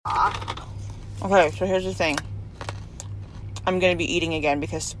Okay, so here's the thing. I'm going to be eating again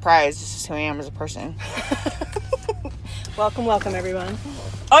because, surprise, this is who I am as a person. Welcome, everyone.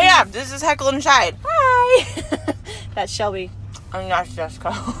 Oh, yeah, this is Heckle and Shide. Hi! That's Shelby. I'm not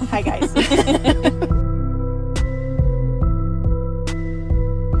Jessica. Hi, guys.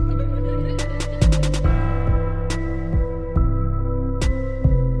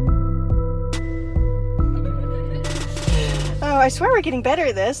 Oh, I swear we're getting better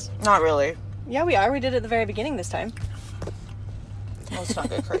at this. Not really. Yeah, we are. We did it at the very beginning this time. Let's not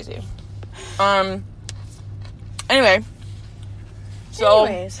get crazy. Anyway. So,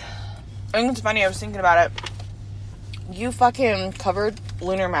 Anyways. I think it's funny. I was thinking about it. You fucking covered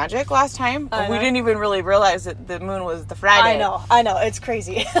Lunar Magic last time. We didn't even really realize that the moon was the Friday. I know. It's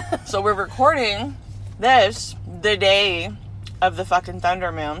crazy. So we're recording this the day of the fucking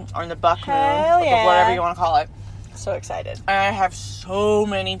thunder moon, or the buck moon, Hell yeah. whatever you want to call it. So excited. And I have so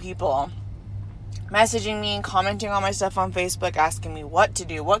many people messaging me and commenting on my stuff on Facebook, asking me what to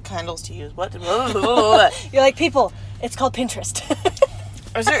do, what candles to use, what to... You're like, people, it's called Pinterest.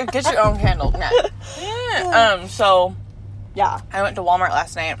 Get your own candle. Nah. Yeah. So... Yeah. I went to Walmart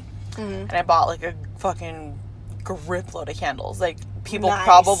last night, and I bought, like, a fucking grip load of candles. Like, people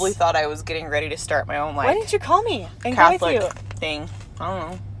probably thought I was getting ready to start my own, like... Why didn't you call me and Catholic go with you? thing. I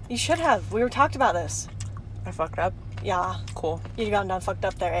don't know. You should have. We were talked about this. I fucked up. Yeah. Cool. You gotten done fucked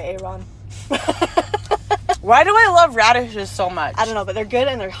up there, AA Ron. Why do I love radishes so much? I don't know, but they're good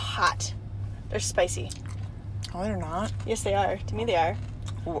and they're hot. They're spicy. Oh, they're not? Yes, they are. To me, they are.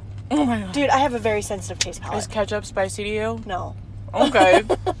 Oh my god. Dude, I have a very sensitive taste palate. Is ketchup spicy to you? No. Okay.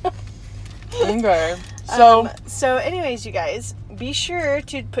 Okay. So anyways, you guys, be sure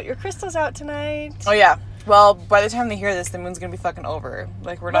to put your crystals out tonight. Oh, yeah. Well, by the time they hear this, the moon's gonna be fucking over.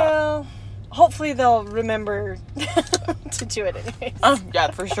 Like, we're not... Well, hopefully they'll remember to do it anyways.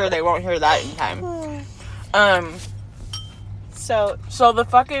 Yeah, for sure they won't hear that in time. So the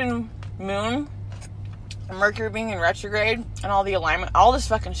fucking moon, Mercury being in retrograde, and all the alignment, all this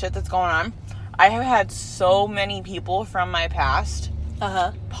fucking shit that's going on, I have had so many people from my past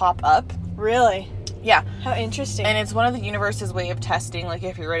pop up. Really? Yeah. How interesting. And it's one of the universe's way of testing, like,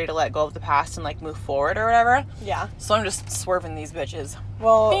 if you're ready to let go of the past and, like, move forward or whatever. Yeah. So I'm just swerving these bitches.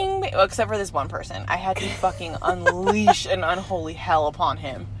 Well... Bing, bing. Well, except for this one person. I had to fucking unleash an unholy hell upon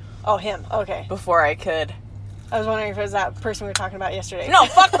him. Oh, him. Okay. Before I could. I was wondering if it was that person we were talking about yesterday. No,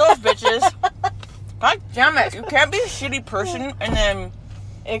 fuck those bitches. God damn it. You can't be a shitty person and then...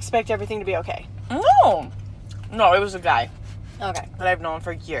 Expect everything to be okay. No, it was a guy. Okay. That I've known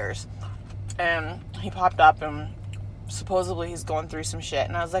for years. And he popped up and supposedly he's going through some shit.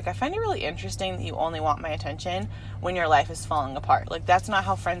 And I was like, I find it really interesting that you only want my attention when your life is falling apart. Like, that's not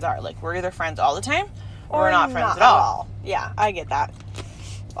how friends are. Like, we're either friends all the time or we're not friends at all. Yeah, I get that.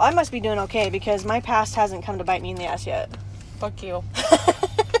 Well, I must be doing okay because my past hasn't come to bite me in the ass yet. Fuck you.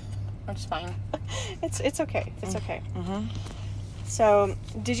 That's fine. It's okay. It's okay. Mm-hmm. So,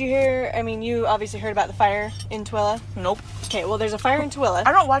 did you hear, I mean, you obviously heard about the fire in Tooele? Nope. Okay, well, there's a fire in Tooele.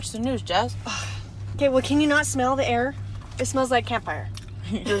 I don't watch the news, Jess. Okay, well, can you not smell the air? It smells like campfire.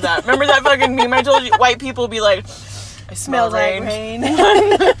 You're that. Remember that fucking meme I told you? White people be like, I smell rain. Like rain.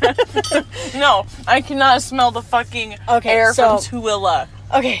 No, I cannot smell the fucking air from Tooele.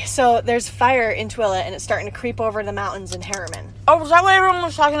 Okay, so there's fire in Tooele, and it's starting to creep over the mountains in Harriman. Oh, was that what everyone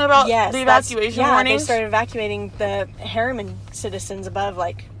was talking about? Yes. The evacuation warnings? They started evacuating the Harriman citizens above,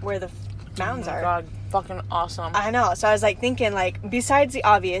 like, where the mountains are. Oh my god, fucking awesome. I know. So I was, like, thinking, like, besides the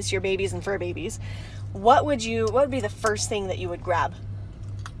obvious, your babies and fur babies, what would be the first thing that you would grab?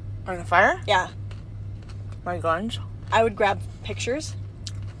 On the fire? Yeah. My guns? I would grab pictures.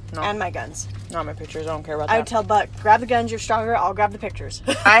 No. And my guns. Not my pictures. I don't care about that. I would tell Buck, grab the guns, you're stronger, I'll grab the pictures.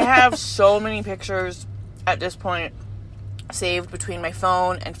 I have so many pictures at this point saved between my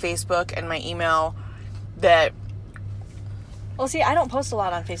phone and Facebook and my email that... Well, see, I don't post a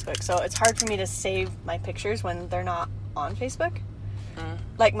lot on Facebook, so it's hard for me to save my pictures when they're not on Facebook.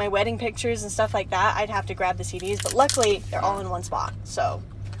 Like my wedding pictures and stuff like that, I'd have to grab the CDs, but luckily they're all in one spot, so...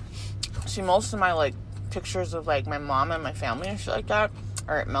 See, most of my, like, pictures of, like, my mom and my family and shit like that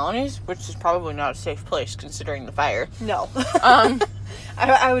are at Melanie's, which is probably not a safe place considering the fire. No.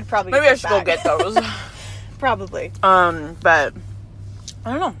 I would probably maybe I should go get those. Probably. But I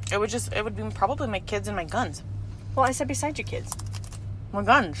don't know. It would be probably my kids and my guns. Well, I said beside your kids. My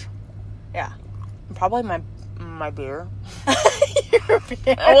guns. Yeah. Probably my beer. Your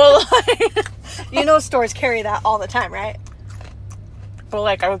beer. Well, you know stores carry that all the time, right? But,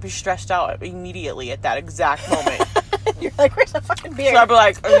 like, I would be stressed out immediately at that exact moment. You're like, where's the fucking beer? So I'd be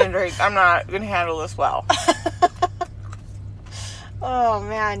like, I'm gonna drink. I'm not gonna handle this well. Oh,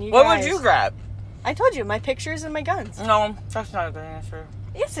 man. What would you grab? I told you, my pictures and my guns. No, that's not a good answer.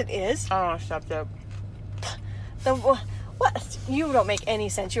 Yes, it is. I don't want to stop that. What? You don't make any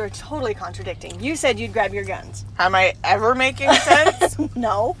sense. You're totally contradicting. You said you'd grab your guns. Am I ever making sense?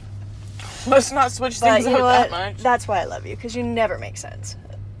 No. Let's not switch But things you know up that what? much. That's why I love you, because you never make sense.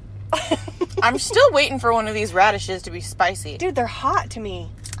 I'm still waiting for one of these radishes to be spicy. Dude, they're hot to me.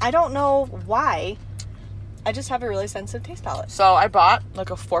 I don't know why. I just have a really sensitive taste palate. So I bought like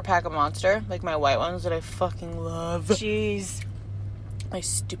a 4-pack of Monster, like my white ones that I fucking love. Jeez. My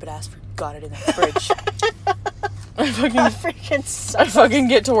stupid ass forgot it in the fridge. That freaking sucks. I fucking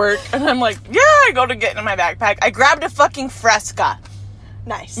get to work and I'm like, yeah, I go to get in my backpack. I grabbed a fucking Fresca,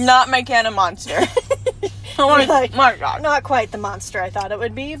 Nice. not my can of Monster. I'm like, Like, my God. not quite the monster I thought it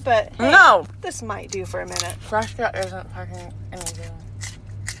would be, but hey, No. this might do for a minute. Fresca isn't fucking anything.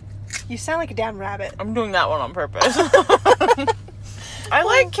 You sound like a damn rabbit. I'm doing that one on purpose. I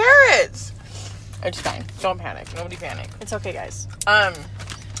like carrots. It's fine. Don't panic. Nobody panic. It's okay, guys.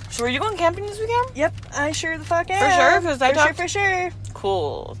 So are you going camping this weekend? Yep, I sure the fuck am. sure? 'Cause I talked- For sure.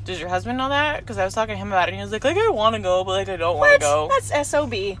 Cool. Does your husband know that? Because I was talking to him about it and he was like I want to go, but like I don't want What? to go. That's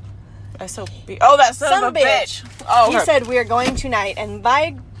S.O.B. S.O.B. Oh, that son of a bitch. Oh, He okay. said we're going tonight, and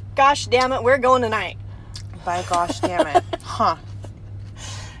by gosh damn it, we're going tonight. By gosh damn it. Huh.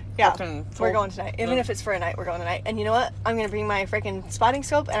 Yeah, Fucking we're fool. going tonight. Even if it's for a night, we're going tonight. And you know what? I'm going to bring my freaking spotting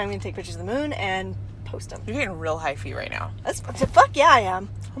scope, and I'm going to take pictures of the moon and post them. You're getting real high feet right now. Fuck yeah, I am.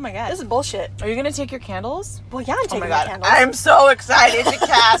 Oh my God. This is bullshit. Are you going to take your candles? Well, yeah, I'm Oh taking my my God. candles. I'm so excited to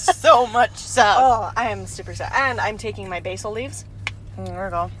cast so much stuff. Oh, I am super excited. And I'm taking my basil leaves There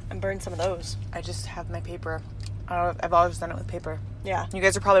we go. and burn some of those. I just have my paper. I've always done it with paper. Yeah. You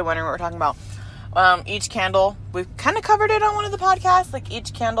guys are probably wondering what we're talking about. Each candle, we've kind of covered it on one of the podcasts. Like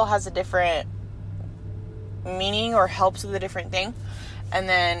each candle has a different meaning or helps with a different thing. And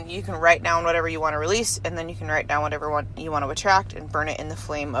then you can write down whatever you want to release, and then you can write down whatever you want to attract and burn it in the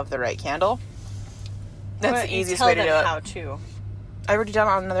flame of the right candle. That's But the you easiest tell way to them do it. how to. I already done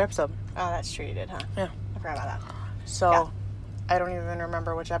it on another episode. Oh, that's true, you did, huh? Yeah. I forgot about that. So Yeah. I don't even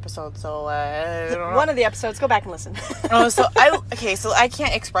remember which episode. So I don't know. One of the episodes, go back and listen. So I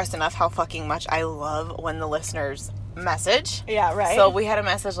can't express enough how fucking much I love when the listeners message. Yeah, right. So we had a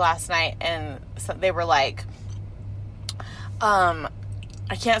message last night, and so they were like,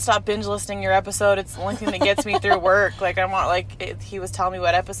 I can't stop binge listening your episode. It's the only thing that gets me through work. Like he was telling me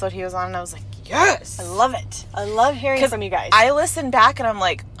what episode he was on, and I was like, yes, I love it. I love hearing from you guys. I listen back, and I'm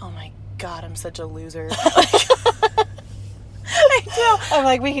like, oh my God, I'm such a loser. I do. I'm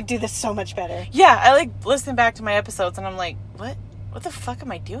like, we could do this so much better. Yeah, I like listen back to my episodes, and I'm like, what the fuck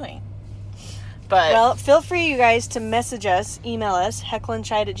am I doing? But Well, feel free, you guys, to message us, email us,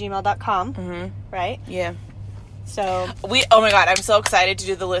 hecklandchide@gmail.com. Mm-hmm. Right? yeah. So, Oh my God, I'm so excited to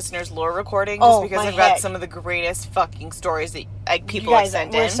do the listeners' lore recording just Oh, because my I've got heck. some of the greatest fucking stories that people you have guys,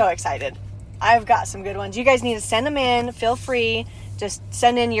 sent we're in. so excited. I've got some good ones. You guys need to send them in. Feel free. Just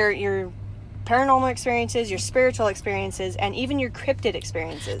send in your paranormal experiences, your spiritual experiences, and even your cryptid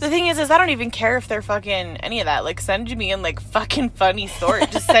experiences. The thing is I don't even care if they're fucking any of that. Like, send me in, like, fucking funny stories.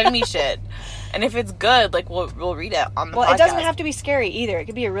 Just send me shit. And if it's good, like, we'll read it on the podcast. Well, it doesn't have to be scary either. It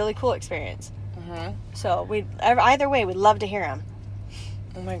could be a really cool experience. Mm-hmm. So, either way, we'd love to hear them.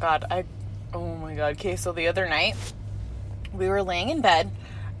 Oh my God. Okay, so the other night, we were laying in bed,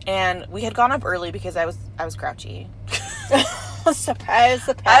 and we had gone up early because I was grouchy. Surprise,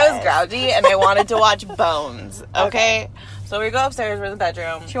 surprise. I was grouchy, and I wanted to watch Bones. Okay? So we go upstairs, we're in the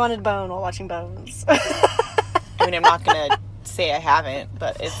bedroom. She wanted bone while watching Bones. I mean, I'm not gonna say I haven't,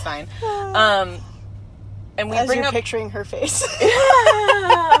 but it's fine. And we As bring you're up. picturing her face.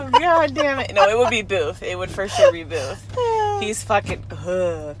 God damn it! No, it would be Booth. It would for sure be Booth. He's fucking.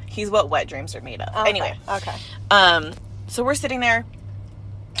 He's what wet dreams are made of. Okay, Anyway, Okay. so we're sitting there.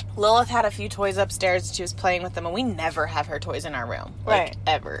 Lilith had a few toys upstairs, and she was playing with them, and we never have her toys in our room, like Right.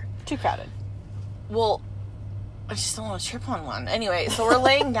 ever. Too crowded. Well, I just don't want to trip on one. Anyway, so we're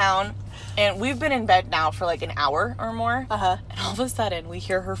laying down, and we've been in bed now for like an hour or more. Uh-huh. And all of a sudden, we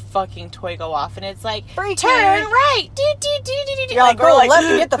hear her fucking toy go off, and it's like, Freaky. turn right, do, do, do, do, do, do. You're like, we're girl, left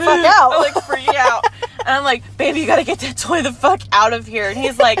and get the fuck out. I'm like freaking out. And I'm like, baby, you gotta get that toy the fuck out of here. And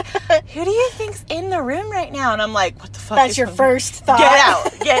he's like, who do you think's in the room right now? And I'm like, what the fuck That's is your going on? first thought.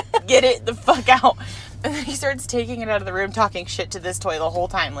 Get out. Get it the fuck out. And then he starts taking it out of the room, talking shit to this toy the whole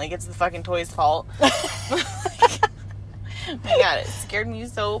time. Like, it's the fucking toy's fault. Oh my God, it scared me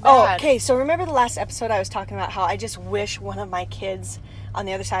so bad. Oh, okay. So remember the last episode I was talking about how I just wish one of my kids on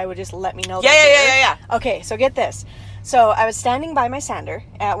the other side would just let me know. Yeah. Okay, so get this. So I was standing by my sander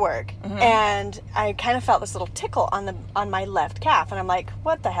at work, and I kind of felt this little tickle on my left calf, and I'm like,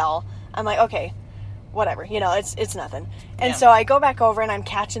 what the hell? I'm like, okay. whatever, it's nothing. And Yeah. so I go back over and I'm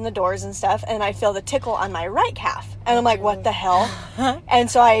catching the doors and stuff, and I feel the tickle on my right calf. And I'm like, what the hell? And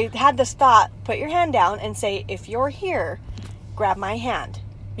so I had this thought, put your hand down and say, if you're here, grab my hand.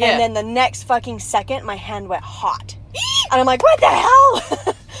 Yeah. And then the next fucking second, my hand went hot. And I'm like, what the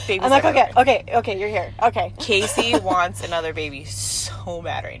hell? Baby's I'm like, everywhere. okay, you're here. Okay. Casey wants another baby so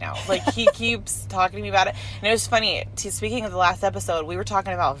bad right now. Like, he keeps talking to me about it. And it was funny. Speaking of the last episode, we were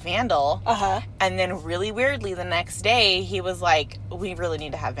talking about Vandal. Uh-huh. And then really weirdly, the next day, he was like, we really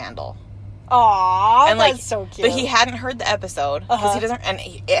need to have Vandal. Aww, And that's so cute. But he hadn't heard the episode. Because he doesn't, and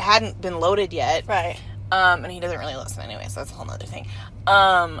it hadn't been loaded yet. Right. And he doesn't really listen anyway, so that's a whole nother thing.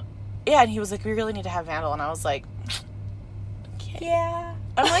 Yeah, and he was like, we really need to have Vandal. And I was like, okay. Yeah.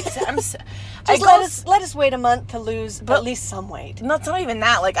 I'm like, Just let us wait a month to lose at least some weight. No, it's not even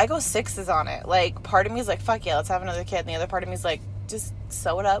that. Like, I go sixes on it. Like, part of me is like, fuck yeah, let's have another kid. And the other part of me is like, just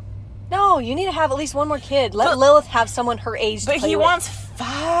sew it up. No, you need to have at least one more kid. Let Lilith have someone her age to But play he with. wants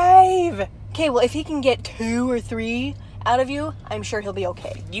 5. Okay, well, if he can get 2 or 3 out of you, I'm sure he'll be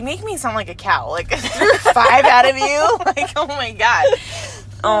okay. You make me sound like a cow. Like, 3 or 5 out of you? Like, oh my God.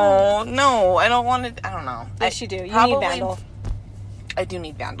 Oh, no. I don't want to. I don't know. Yes, you do. You probably need Vandal. I do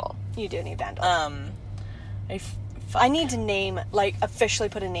need Vandal. You do need Vandal. I need to name, officially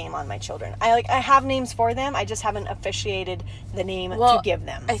put a name on my children. I have names for them. I just haven't officiated the name to give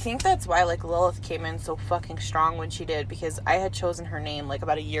them. I think that's why, Lilith came in so fucking strong when she did, because I had chosen her name,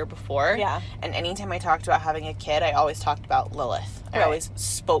 about a year before. Yeah. And anytime I talked about having a kid, I always talked about Lilith. I Right. always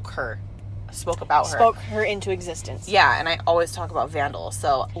spoke about her. Spoke her into existence. Yeah, and I always talk about Vandal.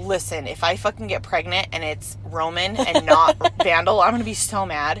 So, listen, if I fucking get pregnant and it's Roman and not Vandal, I'm going to be so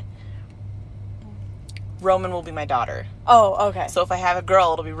mad. Roman will be my daughter. Oh, okay. So if I have a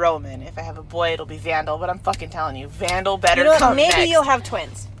girl, it'll be Roman. If I have a boy, it'll be Vandal. But I'm fucking telling you, Vandal better come maybe next. you'll have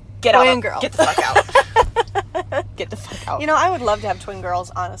twins. Get boy out. and girl. Get the fuck out. Get the fuck out. I would love to have twin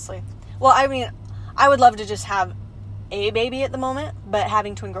girls, honestly. Well, I mean, I would love to just have a baby at the moment, but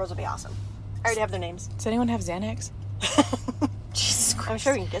having twin girls would be awesome. I already have their names. Does anyone have Xanax? Jesus Christ. I'm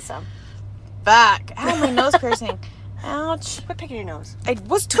sure we can get some. Fuck. Ow, my nose piercing. Ouch. Quit picking your nose. I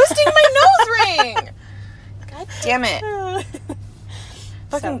was twisting my nose ring. God damn it.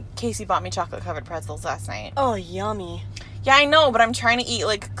 Fucking Casey bought me chocolate covered pretzels last night. Oh, yummy. Yeah, I know, but I'm trying to eat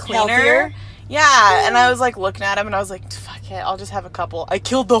cleaner. Healthier? Yeah, and I was looking at him and I was like, fuck it, I'll just have a couple. I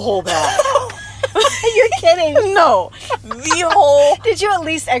killed the whole bag. You're kidding. No. The whole. Did you at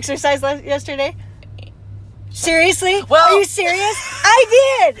least exercise yesterday? Seriously? Well- Are you serious? I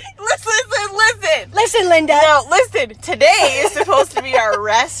did. Listen. Listen, Linda. No, listen. Today is supposed to be our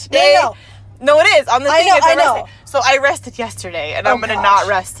rest day. No. No, it is. On the thing, it's I a rest know. day. So I rested yesterday, and I'm going to gosh. not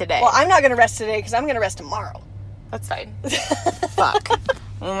rest today. Well, I'm not going to rest today because I'm going to rest tomorrow. That's fine. Fuck.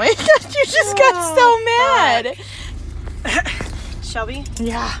 Oh my God, you just got so mad. Shelby,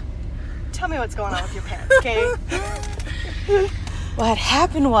 Yeah. tell me what's going on with your pants, okay? What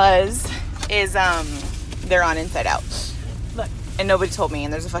happened is they're on Inside Out. Look. And nobody told me,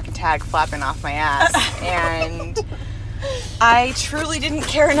 and there's a fucking tag flapping off my ass. And I truly didn't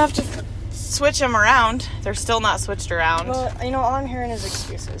care enough to switch them around. They're still not switched around. Well, all I'm hearing is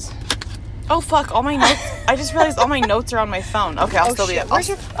excuses. Oh fuck, all my notes. I just realized all my notes are on my phone. Okay, I'll still be shit. Where's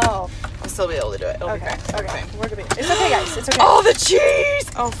your... Oh, I'll still be able to do it. It'll be okay. fine. Okay. We're gonna be... It's okay, guys. It's okay. Oh, the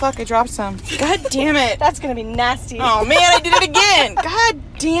cheese! Oh fuck, I dropped some. God damn it. That's gonna be nasty. Oh man, I did it again. God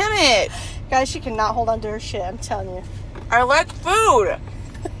damn it. Guys, she cannot hold on to her shit, I'm telling you. I like food.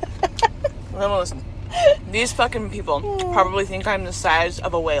 Listen, these fucking people probably think I'm the size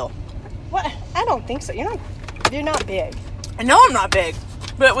of a whale. What? I don't think so. You're not big. I know I'm not big,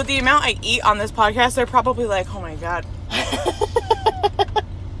 but with the amount I eat on this podcast, they're probably like, oh my God.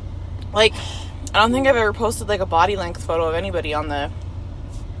 I don't think I've ever posted a body length photo of anybody on the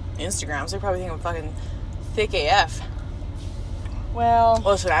Instagram, so they probably think I'm fucking thick AF. Well,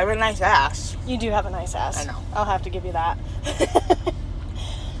 Listen, I have a nice ass. you do have a nice ass. I know. I'll have to give you that.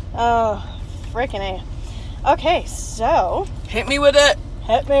 Oh, freaking A. Okay, so... Hit me with it.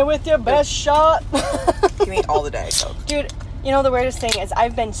 Hit me with your best shot. Give me all the Diet Coke. Dude, the weirdest thing is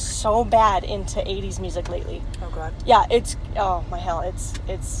I've been so bad into 80s music lately. Oh God. Yeah, oh my hell,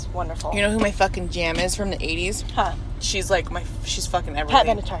 it's wonderful. You know who my fucking jam is from the 80s? Huh. She's she's fucking everything.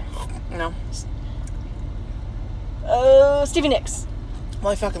 Pat Benatar. No. Stevie Nicks.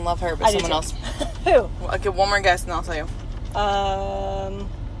 Well, I fucking love her, but I do someone too. else. Who? Well, I'll give one more guess and I'll tell you. I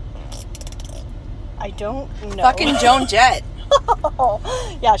don't know. Fucking Joan Jett.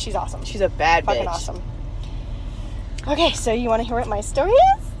 Yeah, she's awesome. She's a bad fucking bitch. awesome. Okay, so you want to hear what my story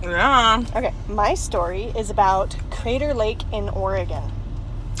is? Yeah. Okay, my story is about Crater Lake in Oregon.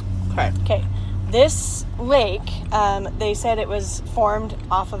 Okay. Okay, this lake, they said it was formed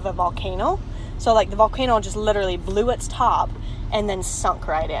off of a volcano. So, like, the volcano just literally blew its top and then sunk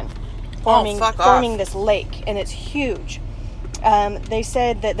right in, forming this lake, and it's huge. They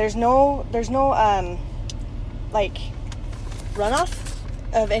said that there's no like runoff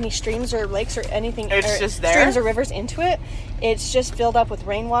of any streams or lakes or anything. It's just there? Streams or rivers into it. It's just filled up with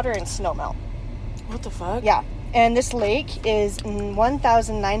rainwater and snowmelt. What the fuck? Yeah. And this lake is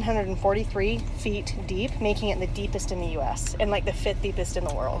 1,943 feet deep, making it the deepest in the U.S. and like the 5th deepest in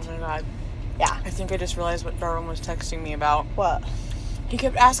the world. Oh my god. Yeah. I think I just realized what Darwin was texting me about. What? He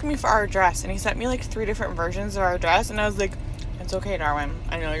kept asking me for our address, and he sent me like 3 different versions of our address, and I was like, it's okay, Darwin.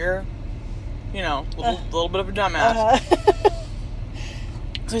 I know you're, a little bit of a dumbass.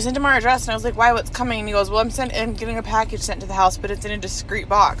 So he sent him our address, and I was like, why, what's coming? And he goes, well, I'm getting a package sent to the house, but it's in a discreet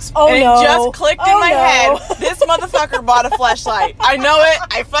box. Oh, and no. it just clicked in my head. This motherfucker bought a fleshlight. I know it.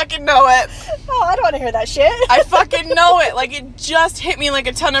 I fucking know it. Oh, I don't want to hear that shit. I fucking know it. Like, it just hit me like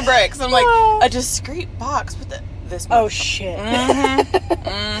a ton of bricks. I'm like, a discreet box? What the... This Oh, shit.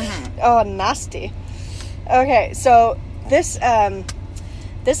 Mm-hmm. Oh, nasty. Okay, so this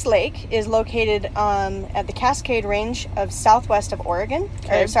lake is located at the Cascade Range of southwest of Oregon.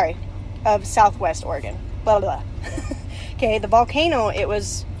 Okay. Of southwest Oregon. Blah, blah, blah. Okay, the volcano it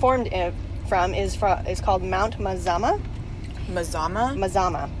was formed from is called Mount Mazama. Mazama?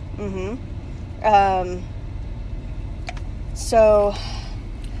 Mazama. Mm-hmm. So...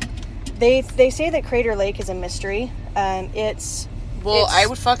 They say that Crater Lake is a mystery. It's I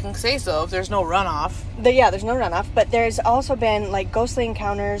would fucking say so if there's no runoff. There's no runoff, but there's also been like ghostly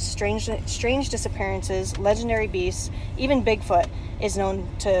encounters, strange disappearances, legendary beasts, even Bigfoot is known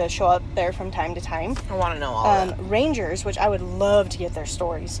to show up there from time to time. I want to know all that. Rangers, which I would love to get their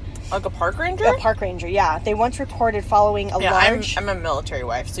stories. Like a park ranger? A park ranger, yeah. They once reported following a large... I'm a military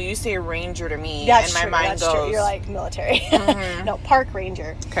wife, so you say ranger to me, that's and my true, mind that's goes... True. You're like military. Mm-hmm. No, park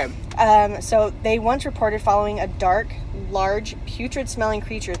ranger. Okay. So they once reported following a dark, large, putrid-smelling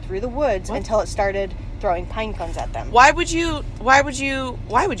creature through the woods until it started throwing pine cones at them. Why would you? Just why would you?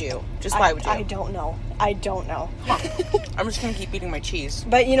 I don't know. I'm just gonna keep eating my cheese.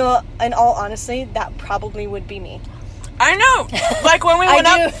 But in all honesty, that probably would be me. I know. Like when we went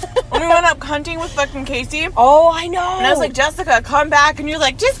up hunting with fucking Casey. Oh, I know. And I was like, Jessica, come back, and you're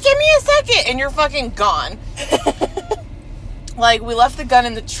like, just give me a second, and you're fucking gone. Like we left the gun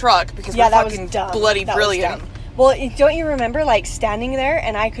in the truck because we're fucking bloody brilliant. Well, don't you remember, like, standing there,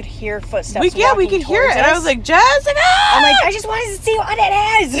 and I could hear footsteps we could hear it, and I was like, Jessica! I'm like, I just wanted to see what it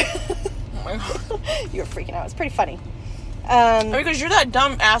is! Oh my God. You were freaking out. It's pretty funny. Because you're that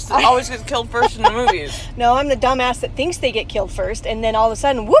dumb ass that always gets killed first in the movies. No, I'm the dumb ass that thinks they get killed first, and then all of a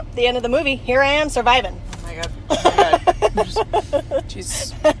sudden, whoop, the end of the movie, here I am, surviving. Oh my God.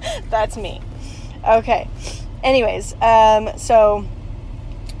 Jesus. That's me. Okay. Anyways, so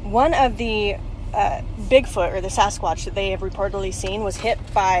one of the... Bigfoot, or the Sasquatch that they have reportedly seen, was hit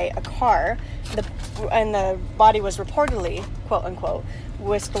by a car, and the body was reportedly, quote unquote,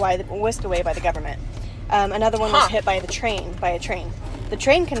 whisked away by the government. Another one was hit by a train. The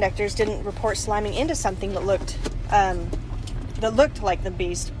train conductors didn't report slamming into something that looked like the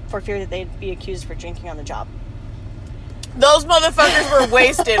beast, for fear that they'd be accused for drinking on the job. Those motherfuckers were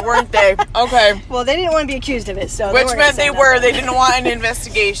wasted, weren't they? Okay. Well, they didn't want to be accused of it, so... Which meant they were. They didn't want an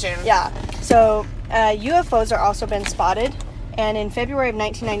investigation. Yeah. So, UFOs are also been spotted, and in February of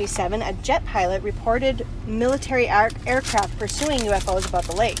 1997, a jet pilot reported military aircraft pursuing UFOs above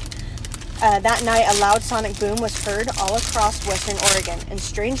the lake. That night, a loud sonic boom was heard all across western Oregon, and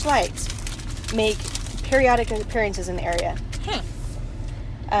strange lights make periodic appearances in the area.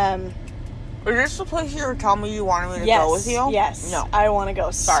 Is this the place you were telling me you wanted me to go with you? Yes. No. I want to go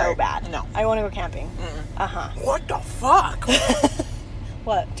so bad. No. I want to go camping. Mm-mm. What the fuck?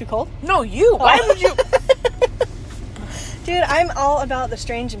 What? Too cold? No, you. Why would you? Dude, I'm all about the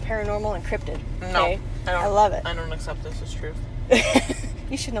strange and paranormal and cryptid. Okay? No. I love it. I don't accept this as truth.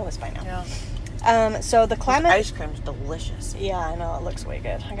 You should know this by now. Yeah. So the climate... This ice cream's delicious. Yeah, I know. It looks way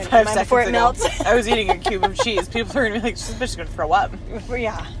good. I'm going to 5 eat mine before it melts. I was eating a cube of cheese. People are going to be like, this bitch is going to throw up.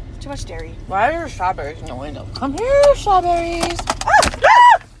 Yeah. Too much dairy. Why are there strawberries in the window? Come here, strawberries.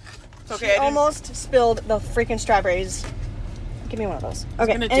 It's okay. She almost spilled the freaking strawberries. Give me one of those.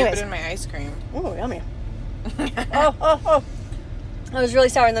 Okay, I'm going to dip it in my ice cream. Ooh, yummy. Oh. That was really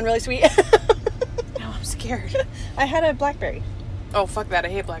sour and then really sweet. Now I'm scared. I had a blackberry. Oh, fuck that. I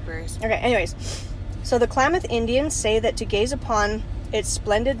hate blackberries. Okay, anyways. So the Klamath Indians say that to gaze upon its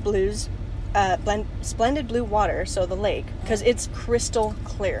splendid blue water, so the lake, because it's crystal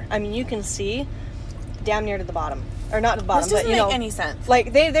clear. I mean, you can see damn near to the bottom. or not the bottom, This doesn't but you know, make any sense.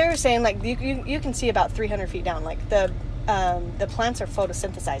 like they're saying like you can see about 300 feet down. Like the plants are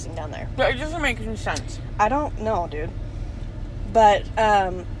photosynthesizing down there. But it doesn't make any sense. I don't know, dude. But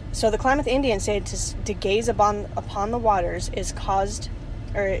so the Klamath Indians say to gaze upon the waters is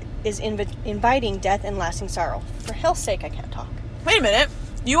inviting death and lasting sorrow. For hell's sake, I can't talk. Wait a minute.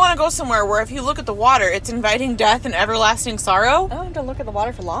 You want to go somewhere where if you look at the water, it's inviting death and everlasting sorrow? I don't have to look at the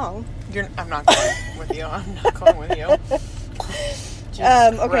water for long. I'm not going with you. I'm not going with you.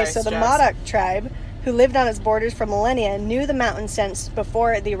 Okay, Christ, so the Jess. Modoc tribe, who lived on its borders for millennia, knew the mountain since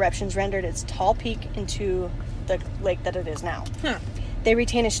before the eruptions rendered its tall peak into the lake that it is now. They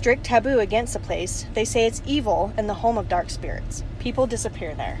retain a strict taboo against the place. They say it's evil and the home of dark spirits. People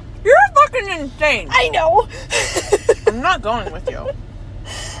disappear there. You're fucking insane. I know! I'm not going with you.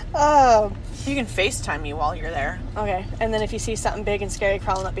 Oh. You can FaceTime me while you're there. Okay, and then if you see something big and scary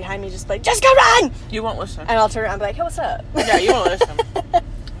crawling up behind me, just be like, Jessica, run! You won't listen. And I'll turn around and be like, hey, what's up? Yeah, you won't listen.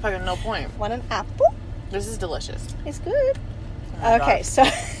 Fucking no point. Want an apple? This is delicious. It's good. Oh my Okay, God. so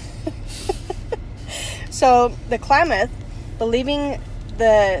so the Klamath, believing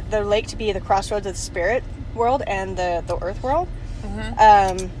the lake to be the crossroads of the spirit world and the earth world.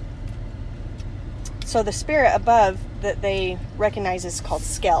 So the spirit above that they recognize is called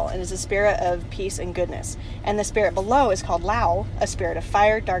Skell, and is a spirit of peace and goodness. And the spirit below is called Lao, a spirit of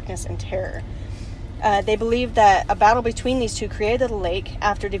fire, darkness, and terror. They believe that a battle between these two created the lake.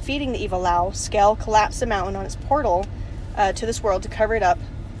 After defeating the evil Lao, Skell collapsed the mountain on its portal to this world to cover it up.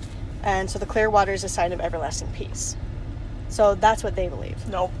 And so the clear water is a sign of everlasting peace. So that's what they believe.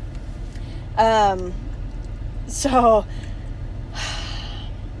 Nope. So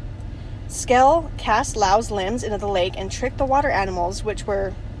Skell cast Lao's limbs into the lake and tricked the water animals, which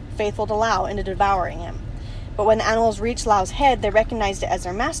were faithful to Lao, into devouring him. But when the animals reached Lao's head, they recognized it as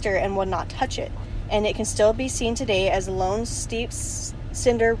their master and would not touch it. And it can still be seen today as a lone steep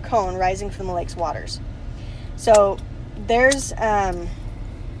cinder cone rising from the lake's waters. So there's, let's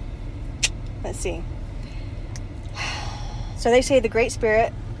see. So they say the Great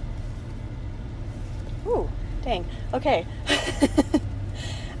Spirit. Ooh, dang. Okay.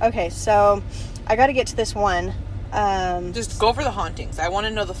 Okay, so I got to get to this one. Just go for the hauntings. I want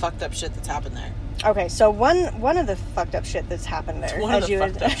to know the fucked up shit that's happened there. Okay, so one of the fucked up shit that's happened there, One of the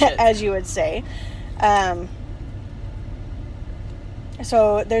fucked up shit. as you would say.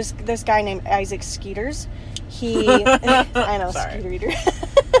 So there's this guy named Isaac Skeeters. He, I know, Sorry. Skeeter Eater.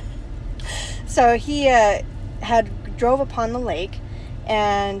 So he drove upon the lake,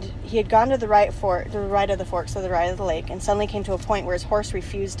 and he had gone to the right of the forks, so the right of the lake, and suddenly came to a point where his horse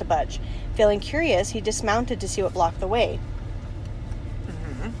refused to budge. Feeling curious, he dismounted to see what blocked the way.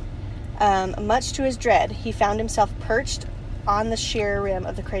 Much to his dread, he found himself perched on the sheer rim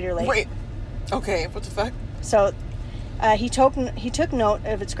of the crater lake. Wait. Okay, what the fuck? So he took note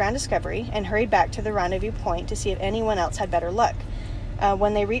of its grand discovery and hurried back to the rendezvous point to see if anyone else had better luck.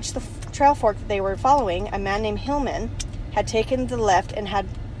 When they reached the trail fork that they were following, a man named Hillman had taken the left and had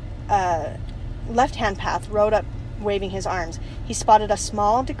left-hand path rode up waving his arms. He spotted a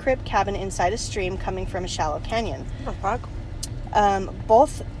small, decrepit cabin inside a stream coming from a shallow canyon. What the fuck?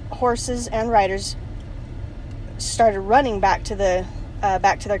 Both horses and riders started running back to their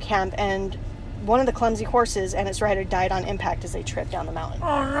camp, and one of the clumsy horses and its rider died on impact as they tripped down the mountain.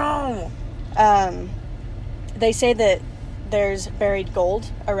 Oh no! They say that there's buried gold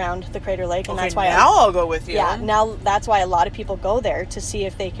around the crater lake, and Okay, that's why now I'll go with you. Yeah, now that's why a lot of people go there to see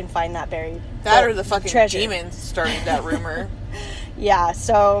if they can find that buried That or the fucking treasure. demons started that rumor. Yeah,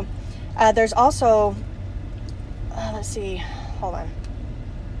 so there's also let's see, hold on.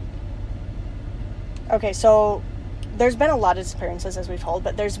 Okay, so there's been a lot of disappearances, as we've told,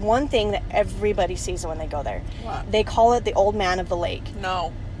 but there's one thing that everybody sees when they go there. What? They call it the Old Man of the Lake.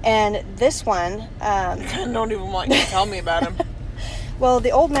 No. And this one, I don't even want you to tell me about him. well,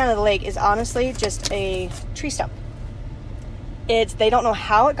 the Old Man of the Lake is honestly just a tree stump. They don't know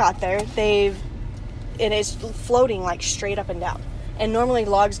how it got there. It is floating like straight up and down. And normally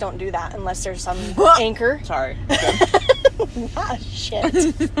logs don't do that unless there's some anchor. Sorry. Ah,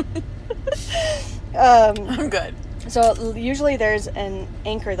 shit. I'm good. So usually there's an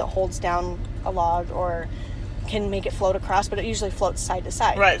anchor that holds down a log or can make it float across, but it usually floats side to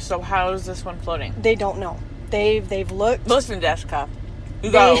side. Right, so how is this one floating? They don't know. They've looked. Listen, Jessica.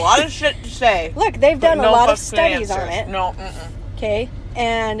 You got a lot of shit to say. Look, they've done a no lot of fucking studies on answers. it. No, Okay,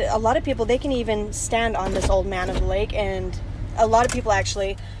 and a lot of people, they can even stand on this Old Man of the Lake, and a lot of people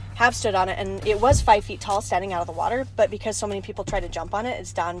actually have stood on it, and it was 5 feet tall standing out of the water, but because so many people try to jump on it,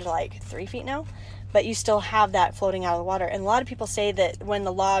 it's down to like 3 feet now. But you still have that floating out of the water. And a lot of people say that when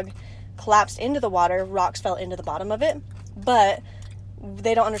the log collapsed into the water, rocks fell into the bottom of it, but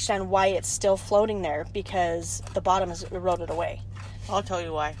they don't understand why it's still floating there because the bottom is eroded away. I'll tell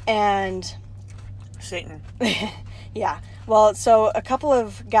you why. And Satan. yeah. Well, so a couple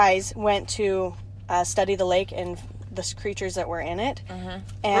of guys went to study the lake and the creatures that were in it. Mm-hmm.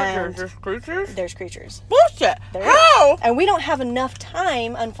 And There's creatures? there's creatures. Bullshit. There How? is. And we don't have enough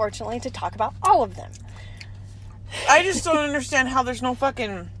time, unfortunately, to talk about all of them. I just don't understand how there's no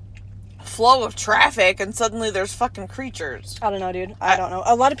fucking flow of traffic and suddenly there's fucking creatures. I don't know, dude. I don't know.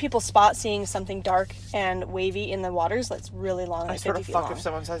 A lot of people spot seeing something dark and wavy in the waters that's really long. I Like swear to 50 feet fuck long. if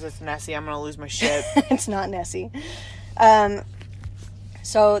someone says it's Nessie, I'm gonna lose my shit. It's not Nessie.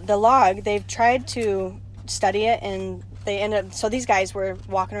 So the log, they've tried to study it, and they ended up. So these guys were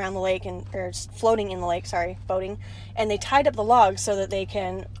walking around the lake or floating in the lake. Sorry, boating, and they tied up the log so that they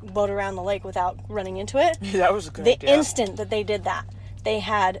can boat around the lake without running into it. That was a good The idea. instant that they did that, they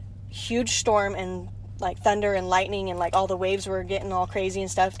had huge storm and like thunder and lightning, and like all the waves were getting all crazy and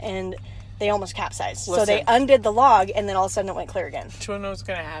stuff, and they almost capsized. So they Listen. undid the log, and then all of a sudden it went clear again. Do you wanna know what's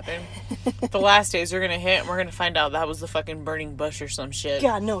gonna happen? The last days are gonna hit and we're gonna find out that was the fucking burning bush or some shit.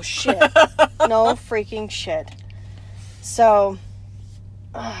 God, no shit. No freaking shit. So,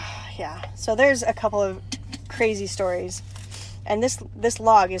 yeah. So there's a couple of crazy stories. And this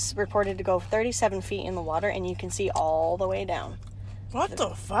log is reported to go 37 feet in the water, and you can see all the way down. What the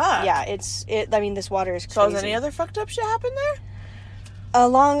fuck? Yeah, I mean, this water is crazy. So has any other fucked up shit happened there?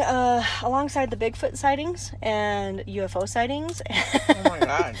 Alongside the Bigfoot sightings and UFO sightings. Oh my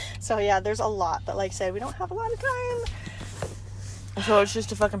god. So yeah, there's a lot. But like I said, we don't have a lot of time. So it's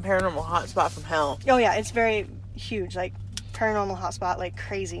just a fucking paranormal hotspot from hell. Oh yeah, it's very huge, like paranormal hotspot, like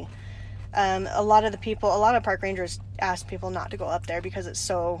crazy. A lot of park rangers ask people not to go up there because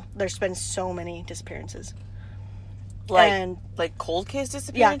there's been so many disappearances. Like cold case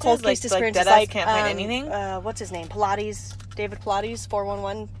disappearances? Yeah, cold case disappearances. Like can't find anything? What's his name? David Pilates,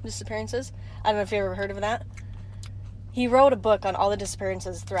 411 disappearances. I don't know if you ever heard of that. He wrote a book on all the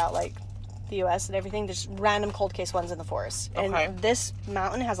disappearances throughout, like, the U.S. and everything, just random cold case ones in the forest. Okay. And this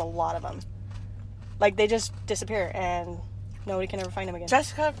mountain has a lot of them. Like, they just disappear, and nobody can ever find them again.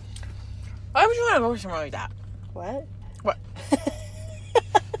 Jessica, why would you want to go somewhere like that? What? What?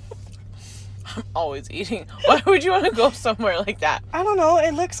 I'm always eating. Why would you want to go somewhere like that? I don't know.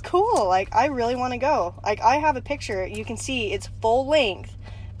 It looks cool. Like, I really want to go. Like, I have a picture. You can see it's full length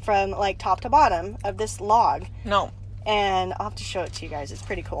from, like, top to bottom of this log. No. And I'll have to show it to you guys. It's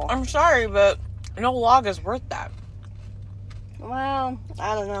pretty cool. I'm sorry, but no log is worth that. Well,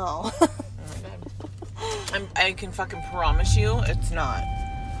 I don't know. I can fucking promise you it's not.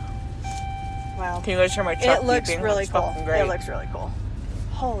 Well, Can you guys hear my truck it looks beeping? really It's cool. fucking great. It looks really cool.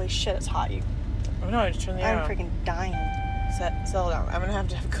 Holy shit, it's hot. Oh, no, I just turned the air I'm on. freaking dying. Settle down. I'm gonna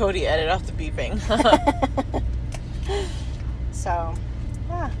have Cody edit off the beeping. So,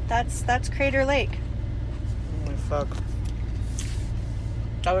 yeah, that's Crater Lake. Oh my fuck.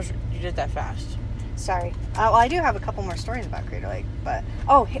 You did that fast. Sorry. Well, I do have a couple more stories about Crater Lake, but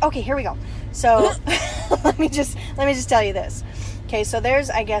okay, here we go. So, let me just tell you this. Okay, so there's,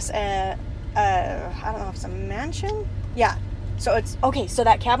 I guess, I don't know if it's a mansion. Yeah. So it's okay. So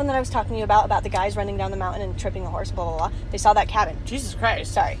that cabin that I was talking to you about the guys running down the mountain and tripping the horse, blah blah blah. They saw that cabin. Jesus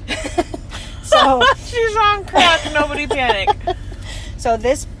Christ. Sorry. So she's on crack. Nobody panic. So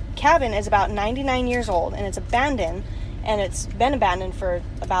this cabin is about 99 years old, and it's abandoned, and it's been abandoned for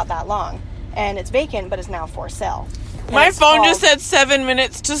about that long, and it's vacant, but it's now for sale. And My it's phone just called- said 7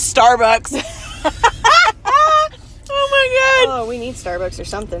 minutes to Starbucks. Oh my god. Oh, we need Starbucks or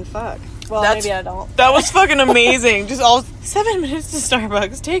something. Fuck. Well, That's- maybe I don't. That was fucking amazing. Just all 7 minutes to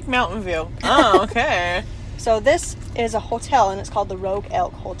Starbucks. Take Mountain View. Oh, okay. So this is a hotel, and it's called the Rogue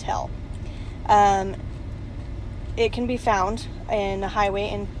Elk Hotel. It can be found in a highway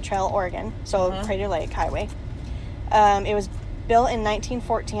in Trail, Oregon. So Crater Lake Highway. It was built in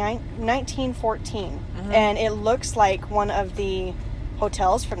 1914, and it looks like one of the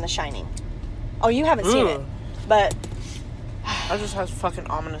hotels from The Shining. Oh, you haven't seen it, Ooh. but That just has fucking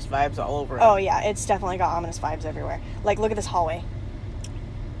ominous vibes all over it. oh yeah, it's definitely got ominous vibes everywhere. Like, look at this hallway.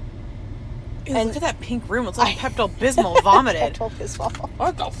 Ew, and- look at that pink room. It's like Pepto-Bismol vomited. Pepto-Bismol.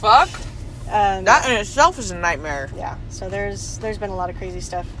 What the fuck? That in itself is a nightmare. Yeah. So there's been a lot of crazy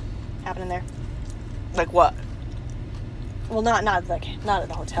stuff happening there. Like what? Well, not at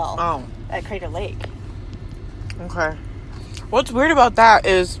the hotel. Oh, At Crater Lake. okay. What's weird about that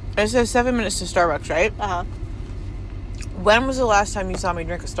is it says 7 minutes to Starbucks, right? Uh-huh. When was the last time you saw me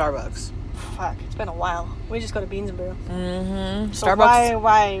drink a Starbucks? Fuck, it's been a while. We just go to Beans and Brew. Mm-hmm. So Starbucks.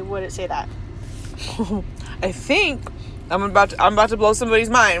 why would it say that? I think I'm about to blow somebody's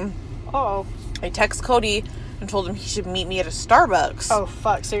mind. Oh. I text Cody and told him he should meet me at a Starbucks. Oh,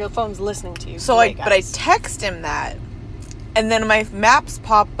 fuck. So your phone's listening to you. So I text him that. And then my maps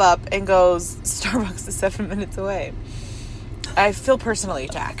pop up and goes, Starbucks is 7 minutes away. I feel personally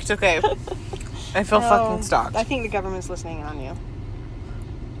attacked. Okay. I feel fucking stalked. I think the government's listening on you.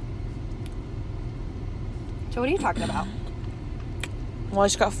 So what are you talking about? Well, I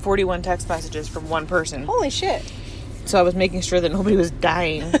just got 41 text messages from one person. Holy shit. So I was making sure that nobody was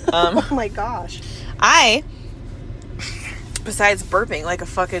dying. Oh my gosh. Besides burping like a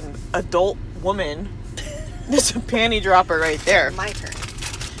fucking adult woman, there's a panty dropper right there. My turn.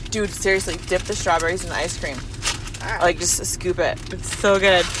 Dude, seriously, dip the strawberries in the ice cream. All right. Like, just scoop it. It's so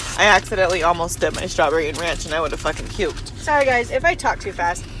good. I accidentally almost dipped my strawberry in ranch and I would have fucking puked. Sorry guys, if I talk too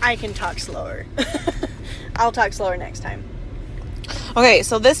fast, I can talk slower. I'll talk slower next time. Okay,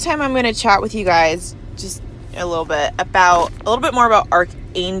 so this time I'm going to chat with you guys just a little bit more about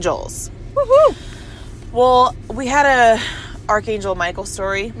archangels. Woohoo! Well, we had a Archangel Michael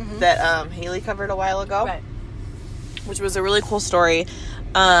story that Haley covered a while ago. Right. Which was a really cool story.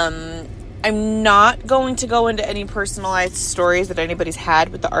 I'm not going to go into any personalized stories that anybody's had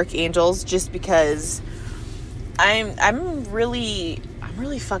with the archangels, just because I'm really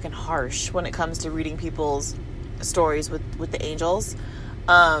fucking harsh when it comes to reading people's stories with the angels.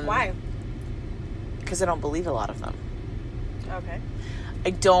 Why? Because I don't believe a lot of them. Okay. I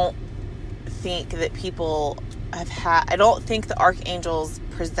don't think that people I don't think the archangels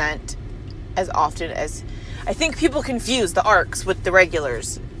present as often as... I think people confuse the arcs with the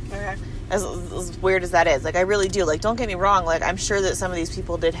regulars. Okay. As weird as that is. Like, I really do. Like, don't get me wrong. Like, I'm sure that some of these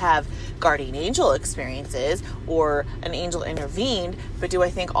people did have guardian angel experiences or an angel intervened, but do I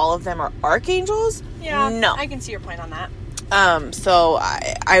think all of them are archangels? Yeah. No. I can see your point on that. So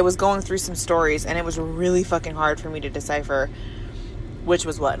I was going through some stories, and it was really fucking hard for me to decipher which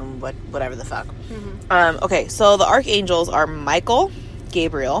was what and whatever the fuck. Mm-hmm. Okay, so the archangels are Michael,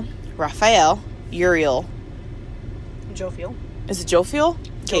 Gabriel, Raphael, Uriel. Jophiel. Is it Jophiel?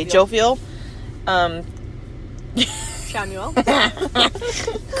 Okay, Jophiel. Samuel.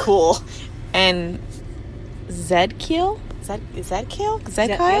 Cool. And Zedkiel? Zedkiel?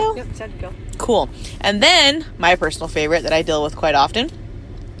 Zedkiel? Yep, Zedkiel. Cool. And then, my personal favorite that I deal with quite often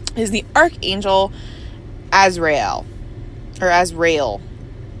is the Archangel Azrael. Or Azrael.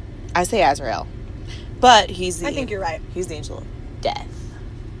 I say Azrael. But he's I think you're right. He's the angel of death.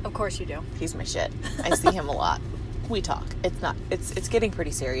 Of course you do. He's my shit. I see him a lot. We talk. It's getting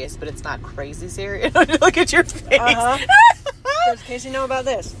pretty serious, but it's not crazy serious. Look at your face. Just in case you know about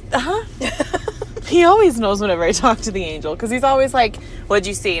this. He always knows whenever I talk to the angel, because he's always like, what'd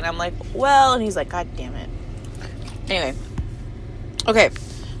you see? And I'm like, well, and he's like, God damn it. Anyway. Okay.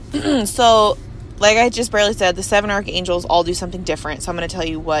 So, like I just barely said, the 7 archangels all do something different. So I'm going to tell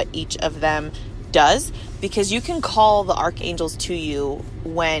you what each of them does, because you can call the archangels to you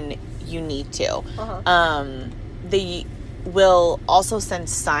when you need to. They will also send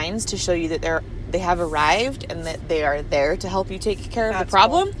signs to show you that they have arrived and that they are there to help you take care of the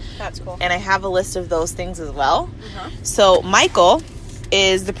problem. Cool. That's cool. And I have a list of those things as well. So Michael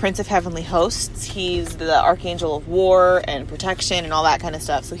is the Prince of Heavenly Hosts. He's the Archangel of War and Protection and all that kind of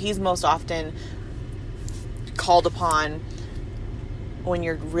stuff. So he's most often called upon when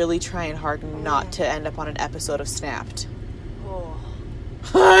you're really trying hard not to end up on an episode of Snapped.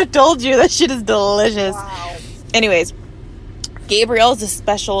 I told you, that shit is delicious. Wow. Anyways, Gabriel is a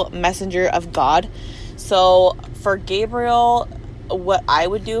special messenger of God. So for Gabriel, what I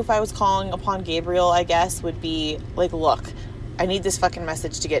would do if I was calling upon Gabriel, I guess, would be like, look, I need this fucking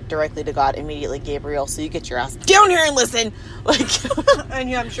message to get directly to God immediately, Gabriel, so you get your ass down here and listen. Like, and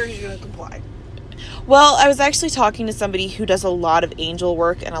yeah, I'm sure he's going to comply. Well, I was actually talking to somebody who does a lot of angel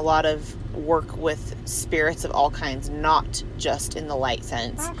work and a lot of work with spirits of all kinds, not just in the light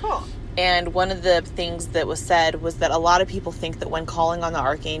sense. Oh, cool. And one of the things that was said was that a lot of people think that when calling on the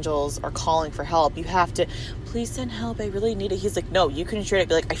archangels or calling for help, you have to, please send help, I really need it. He's like, no, you can straight up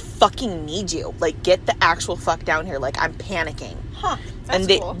be like, I fucking need you. Like, get the actual fuck down here. Like, I'm panicking. Huh. That's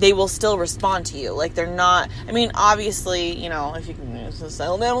and cool. they will still respond to you. Like, they're not, I mean, obviously, you know, if you can just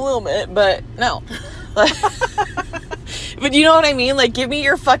settle down a little bit, but no. Like, but you know what I mean? Like, give me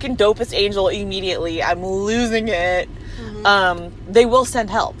your fucking dopest angel immediately. I'm losing it. They will send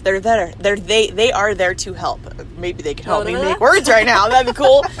help. They're there. They are there to help. Maybe they can help me make words right now. That'd be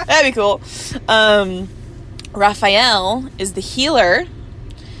cool. That'd be cool. Raphael is the healer.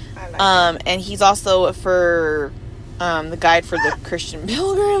 I like and he's also for the guide for the Christian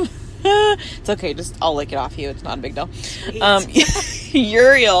pilgrim. It's okay. I'll lick it off you. It's not a big deal.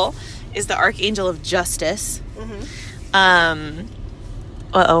 Uriel is the archangel of justice.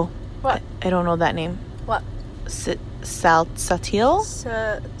 Uh-oh. What? I don't know that name. What? Saltiel?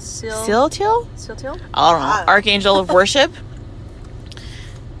 Siltiel? Siltiel? I don't know. Archangel of Worship.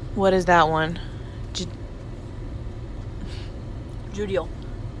 What is that one? Judiel.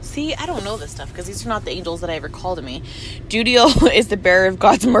 See, I don't know this stuff because these are not the angels that I ever call to me. Judiel is the bearer of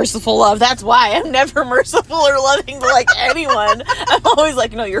God's merciful love. That's why I'm never merciful or loving to like anyone. I'm always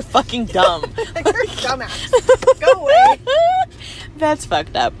like, no, you're fucking dumb. You're a dumbass. Go away. That's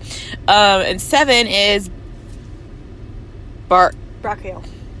fucked up. And 7 is Brachiel.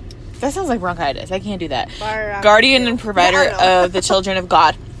 That sounds like bronchitis. I can't do that. Guardian and provider of the children of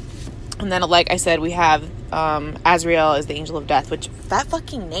God. And then, like I said, we have Azrael is the angel of death, which, that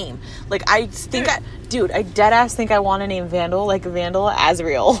fucking name. Like, I think I dead ass think I want to name Vandal, like Vandal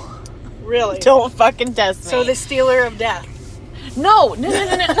Azrael. Really? Don't fucking test me. So the stealer of death. No.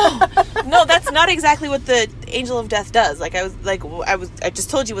 No, that's not exactly what the angel of death does. I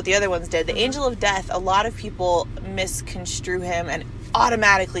just told you what the other ones did. The angel of death, a lot of people misconstrue him and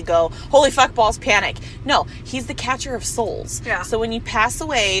automatically go, holy fuck balls, panic. No, he's the catcher of souls. Yeah. So when you pass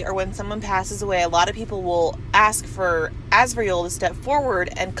away, or when someone passes away, a lot of people will ask for Azrael to step forward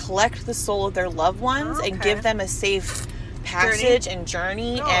and collect the soul of their loved ones and give them a safe passage and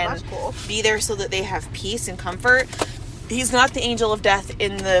journey and be there so that they have peace and comfort. He's not the angel of death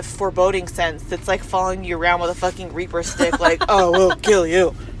in the foreboding sense that's like following you around with a fucking reaper stick like, oh, we'll kill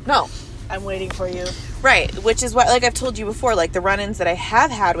you. No. I'm waiting for you. Right, which is what, like I've told you before, like the run-ins that I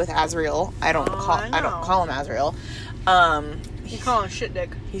have had with Azrael, I don't call him Azrael. You call him shit dick.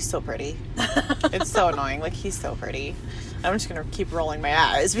 He's so pretty. It's so annoying. Like, he's so pretty. I'm just gonna keep rolling my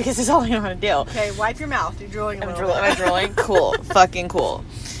eyes because it's all I know how to do. Okay, wipe your mouth. You're drooling. I'm drooling. Cool. Fucking cool.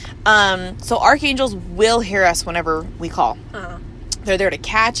 So archangels will hear us whenever we call. Uh-huh. They're there to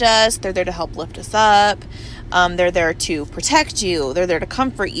catch us. They're there to help lift us up. They're there to protect you. They're there to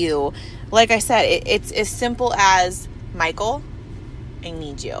comfort you. Like I said, it's as simple as, Michael, I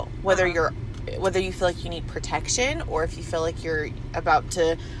need you. Whether you feel like you need protection, or if you feel like you're about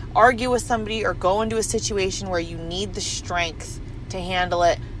to argue with somebody or go into a situation where you need the strength to handle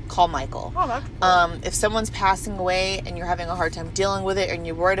it, call Michael. Oh, that's cool. If someone's passing away and you're having a hard time dealing with it and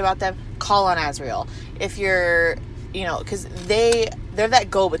you're worried about them, call on Azrael. If you're, because they're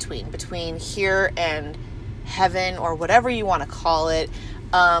that between here and heaven, or whatever you want to call it.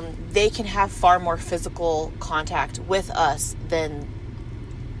 They can have far more physical contact with us than.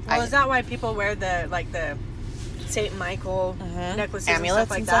 Well, is that why people wear the Saint Michael necklaces,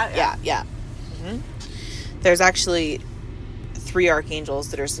 amulets and stuff like that? Yeah. Mm-hmm. There's actually 3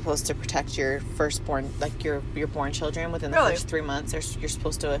 archangels that are supposed to protect your firstborn, like your born children within the first 3 months. You're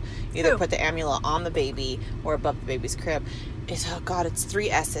supposed to either put the amulet on the baby or above the baby's crib. It's 3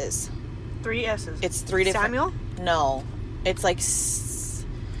 S's. 3 S's. It's 3 different. Samuel? No, it's like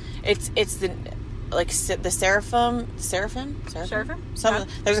it's the seraphim.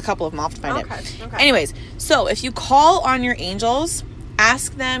 There's a couple of them. I'll have to find it. Okay. Anyways, so if you call on your angels,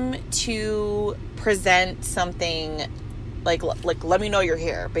 ask them to present something like let me know you're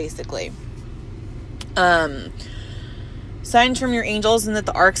here, basically. Signs from your angels and that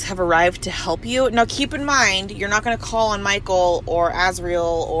the arcs have arrived to help you. Now, keep in mind, you're not going to call on Michael or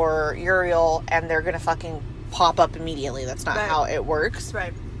Azrael or Uriel and they're going to fucking pop up immediately. That's not how it works.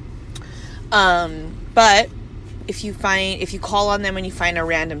 Right. But if you call on them and you find a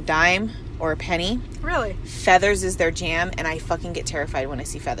random dime or a penny. Really? Feathers is their jam, and I fucking get terrified when I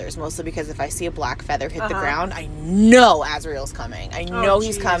see feathers. Mostly because if I see a black feather hit the ground, I know Azrael's coming. I know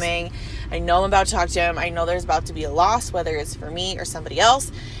he's coming. I know I'm about to talk to him. I know there's about to be a loss, whether it's for me or somebody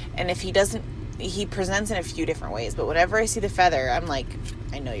else. And if he doesn't, he presents in a few different ways. But whenever I see the feather, I'm like,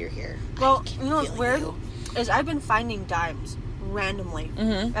 I know you're here. Well, you know what's weird? Is I've been finding dimes randomly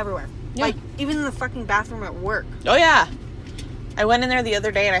everywhere. Yeah. Like, even in the fucking bathroom at work. Oh, yeah. I went in there the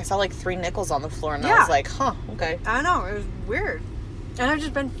other day and I saw like 3 nickels on the floor and I was like, huh, okay. I know, it was weird. And I've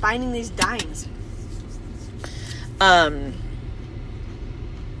just been finding these dimes. Let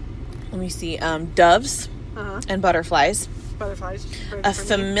me see. Doves and butterflies. A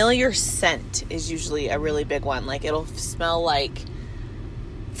familiar scent is usually a really big one. Like, it'll smell like,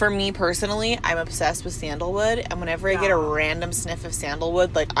 for me personally, I'm obsessed with sandalwood, and whenever I get a random sniff of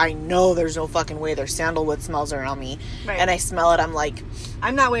sandalwood, like, I know there's no fucking way there's sandalwood smells around me, and I smell it, I'm like,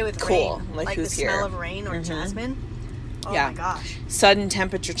 I'm that way with cool. rain. Like who's the here? Smell of rain or jasmine. Oh my gosh. Sudden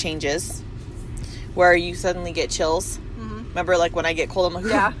temperature changes, where you suddenly get chills. Remember, like, when I get cold, I'm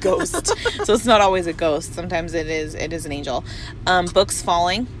like, ghost. So it's not always a ghost. Sometimes it is an angel. Books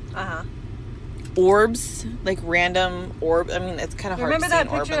falling. orbs, like random orb. I mean, it's kind of hard Remember to see that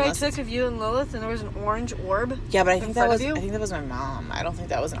an orb picture I unless took of you and Lilith, and there was an orange orb? Yeah, but I in think front that of was you? I think that was my mom. I don't think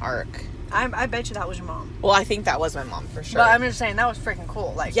that was an arc. I bet you that was your mom. Well, I think that was my mom for sure. But I'm just saying, that was freaking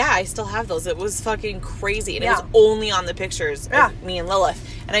cool. Like, yeah, I still have those. It was fucking crazy. And Yeah. it was only on the pictures of me and Lilith.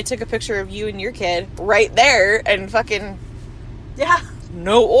 And I took a picture of you and your kid right there and fucking yeah,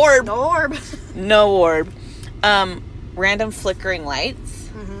 no orb. no orb. No orb. Random flickering lights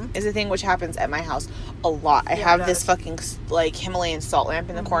is a thing which happens at my house a lot. I have it this does. fucking like Himalayan salt lamp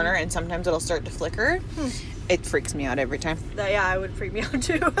in the corner, and sometimes it'll start to flicker. It freaks me out every time. Yeah, it would freak me out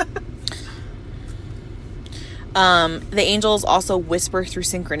too. The angels also whisper through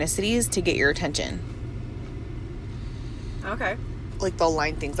synchronicities to get your attention. Okay. Like they'll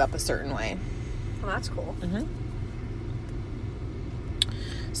line things up a certain way. Well, that's cool.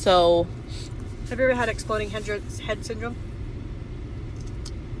 So, Have you ever had exploding head syndrome?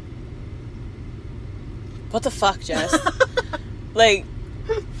 what the fuck, Jess? Like,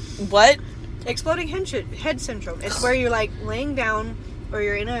 what? Exploding head syndrome. It's where you're like laying down or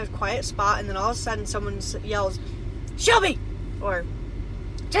you're in a quiet spot and then all of a sudden someone yells, Shelby! Or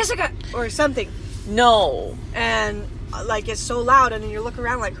Jessica! Or something. No. And like it's so loud and then you look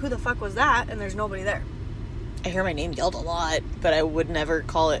around like, who the fuck was that? And there's nobody there. I hear my name yelled a lot, but I would never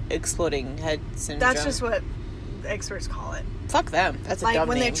call it exploding head syndrome. That's just what experts call it. Fuck them. That's a Like dumb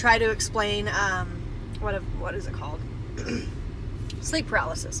when name. they try to explain, what is it called? Sleep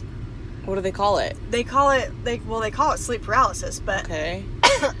paralysis. What do they call it? They call it sleep paralysis, but Okay.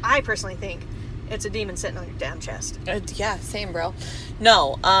 I personally think it's a demon sitting on your damn chest. Yeah, same, bro.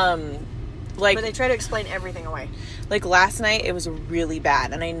 No, like, But they try to explain everything away. like last night it was really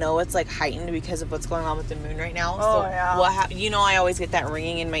bad, and I know it's like heightened because of what's going on with the moon right now. Oh, so yeah. what happened? You know, I always get that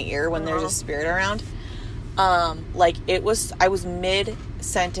ringing in my ear when there's a spirit around. Like I was mid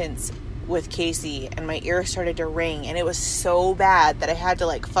sentence with Casey, and my ear started to ring, and it was so bad that I had to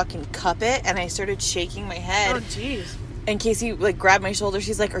like fucking cup it, and I started shaking my head. Oh, jeez. And Casey like grabbed my shoulder.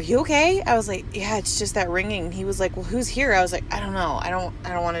 She's like, "Are you okay?" I was like, "Yeah, it's just that ringing." He was like, "Well, who's here?" I was like, "I don't know. I don't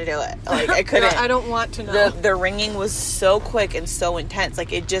want to do it." Like I couldn't. I don't want to know. The ringing was so quick and so intense.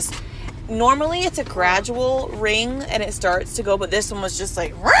 Like it just normally it's a gradual ring and it starts to go, but this one was just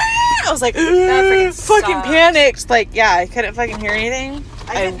like Rah! I was like freaking fucking sucks. panicked. Like yeah, I couldn't fucking hear anything.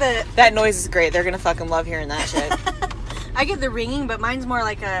 I get that noise is great. They're gonna fucking love hearing that shit. I get the ringing, but mine's more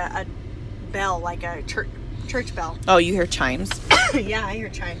like a bell, like a church bell. Oh, you hear chimes? Yeah, I hear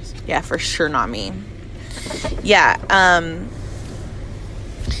chimes. Yeah, for sure not me. Yeah,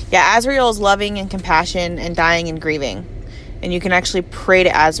 Azrael is loving and compassion and dying and grieving. And you can actually pray to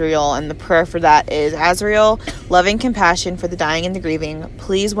Azrael, and the prayer for that is, Azrael, loving compassion for the dying and the grieving,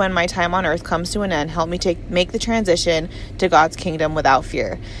 please, when my time on earth comes to an end, help me make the transition to God's kingdom without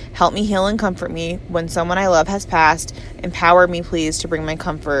fear. Help me heal and comfort me when someone I love has passed. Empower me, please, to bring my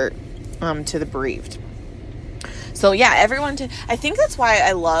comfort to the bereaved. So yeah, I think that's why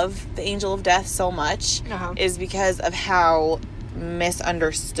I love the Angel of Death so much, is because of how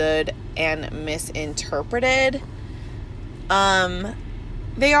misunderstood and misinterpreted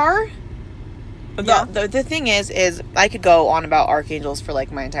they are. Yeah. The thing is I could go on about archangels for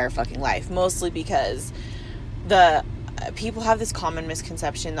like my entire fucking life, mostly because the people have this common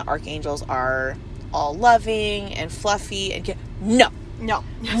misconception that archangels are all loving and fluffy and no.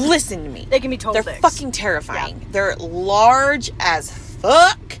 Listen to me. They can be total They're dicks. fucking terrifying. Yeah. They're large as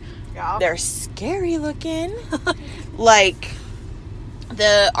fuck. Yeah. They're scary looking. Like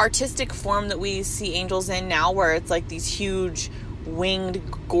the artistic form that we see angels in now, where it's like these huge winged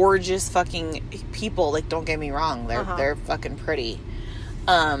gorgeous fucking people, like don't get me wrong, they're fucking pretty.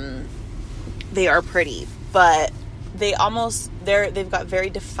 They are pretty, but they've got very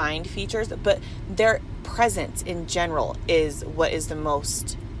defined features, but their presence in general is what is the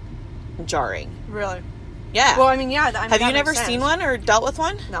most jarring. Really? Yeah. Well, I mean, yeah. Have you never seen one or dealt with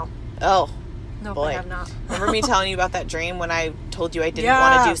one? No. Oh. No, boy. I have not. Remember me telling you about that dream when I told you I didn't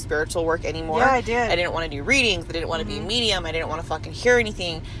want to do spiritual work anymore? Yeah, I did. I didn't want to do readings. I didn't want to be a medium. I didn't want to fucking hear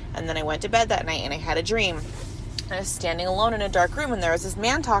anything. And then I went to bed that night and I had a dream. I was standing alone in a dark room and there was this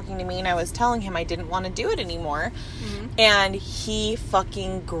man talking to me and I was telling him I didn't want to do it anymore. And he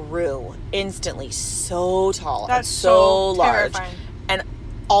fucking grew instantly, so tall. That's and so large. terrifying. And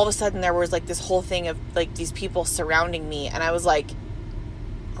all of a sudden there was like this whole thing of like these people surrounding me and I was like,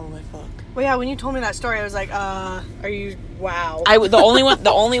 oh my fuck. Well, yeah, when you told me that story, I was like, are you, wow.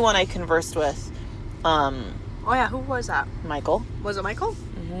 The only one I conversed with, oh yeah, who was that? Michael. Was it Michael?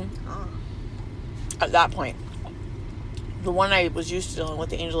 At that point. The one I was used to dealing with,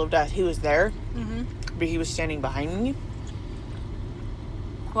 the Angel of Death, he was there, but he was standing behind me.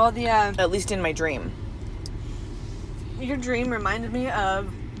 Well, the At least in my dream. your dream reminded me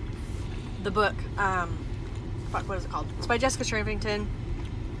of the book. What is it called? It's by Jessica Shervington.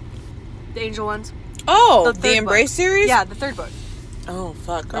 The Angel Ones. Oh, the third Embrace book. series? Yeah, the third book. Oh,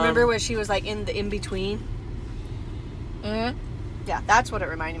 fuck. Remember where she was like in the in-between? Mm-hmm. Yeah, that's what it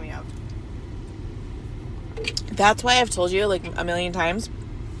reminded me of. That's why I've told you like a million times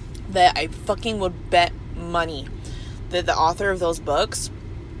that I fucking would bet money that the author of those books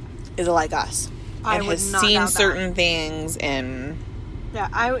is like us. I and would has not seen doubt that. certain things and Yeah,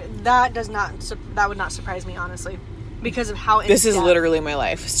 that would not surprise me, honestly, because of how this is in-depth- literally my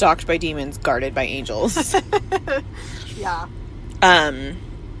life. Stalked by demons, guarded by angels. Yeah.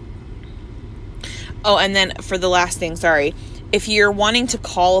 Oh, and then for the last thing, sorry. If you're wanting to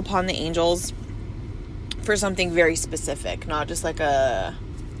call upon the angels for something very specific, not just like a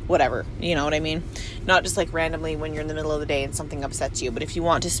whatever, you know what I mean? Not just like randomly when you're in the middle of the day and something upsets you, but if you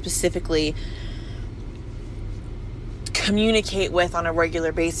want to specifically communicate with on a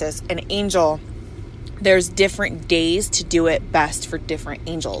regular basis an angel, there's different days to do it best for different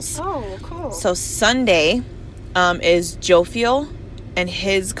angels. Oh, cool. So Sunday is Jophiel, and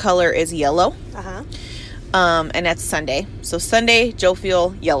his color is yellow. Uh-huh. And that's Sunday. So Sunday,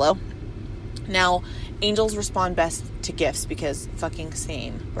 Jophiel, yellow. Now, angels respond best to gifts because fucking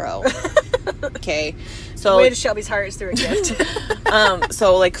same, bro. Okay. So Way to Shelby's heart is through a gift.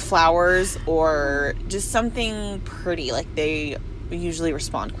 so like flowers or just something pretty, like they usually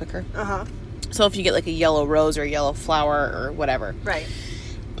respond quicker. Uh-huh. So if you get like a yellow rose or a yellow flower or whatever. Right.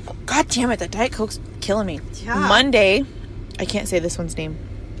 God damn it, that Diet Coke's killing me. Yeah. Monday, I can't say this one's name.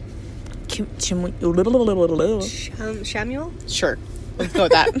 Shamuel? Sure. Let's go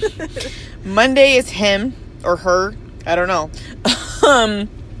with that. Monday is him or her. I don't know.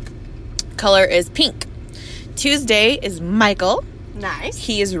 Color is pink. Tuesday is Michael. Nice.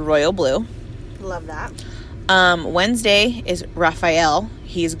 He is royal blue. Love that. Wednesday is Raphael.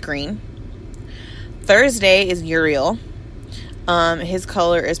 He's green. Thursday is Uriel. His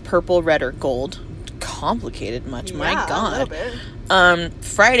color is purple, red, or gold. Complicated much. My God. A little bit.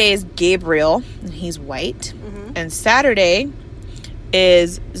 Friday is Gabriel, and he's white. Mm-hmm. And Saturday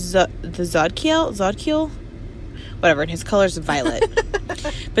is the Zodkiel? Whatever, and his color is violet.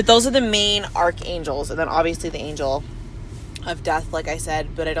 But those are the main archangels. And then obviously the angel of death, like I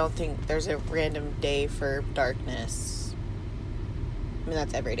said. But I don't think there's a random day for darkness. I mean,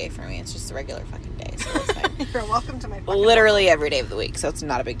 that's every day for me. It's just a regular fucking day, so it's fine. You're welcome to my fucking Literally every day of the week, so it's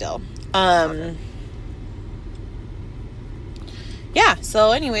not a big deal. Yeah,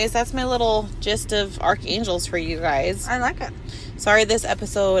 so anyways, that's my little gist of archangels for you guys. I like it. Sorry this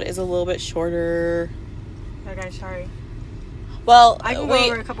episode is a little bit shorter. Okay, sorry. Well, I can go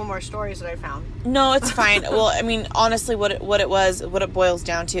over a couple more stories that I found. No, it's fine. Well, I mean, honestly, what it boils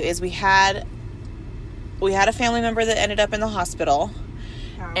down to is we had a family member that ended up in the hospital,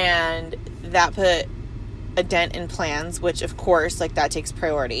 and that put a dent in plans, which of course, like, that takes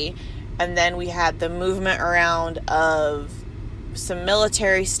priority. And then we had the movement around of some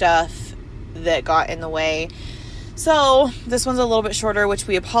military stuff that got in the way. So this one's a little bit shorter, which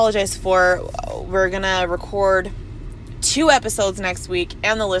we apologize for. We're gonna record 2 episodes next week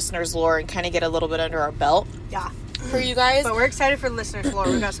and the listeners' lore and kind of get a little bit under our belt. Yeah. For you guys. But we're excited for the listeners' lore.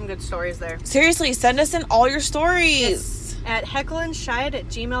 We've got some good stories there. Seriously, send us in all your stories. At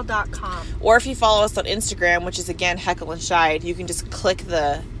hecklandshide@gmail.com. Or if you follow us on Instagram, which is again Heckle and Shide, you can just click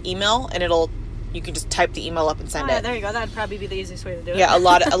the email and you can just type the email up and send it. There you go. That'd probably be the easiest way to do it. Yeah, a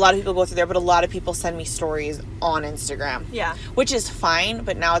lot of people go through there, but a lot of people send me stories on Instagram. Yeah. Which is fine,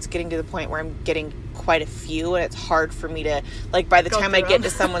 but now it's getting to the point where I'm getting quite a few, and it's hard for me to, like, by the time I get to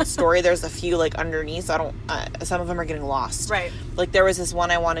someone's story, there's a few, like, underneath, so I don't, some of them are getting lost. Right. Like, there was this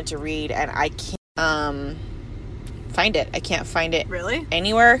one I wanted to read, and I can't, find it. I can't find it. Really?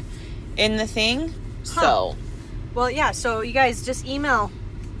 Anywhere in the thing. Huh. So. Well, yeah, so you guys just email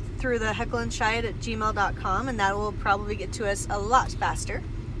through the hecklandshide@gmail.com, and that will probably get to us a lot faster,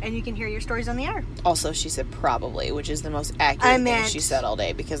 and you can hear your stories on the air. Also, she said probably, which is the most accurate thing she said all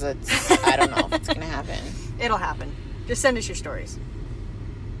day, because I don't know if it's gonna happen. It'll happen. Just send us your stories.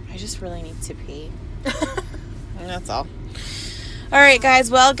 I just really need to pee. And that's all. Alright,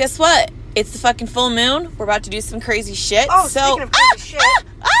 guys, well, guess what? It's the fucking full moon. We're about to do some crazy shit. Oh, speaking of crazy shit.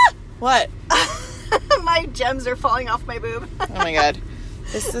 What? My gems are falling off my boob. Oh my god.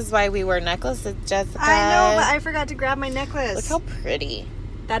 This is why we wear necklaces, Jessica. I know, but I forgot to grab my necklace. Look how pretty.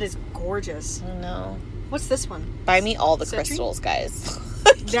 That is gorgeous. I know. What's this one? Buy me all the Citrine? crystals, guys.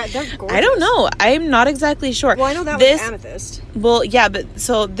 They're gorgeous. I don't know. I'm not exactly sure. Well, I know that was amethyst. Well, yeah, but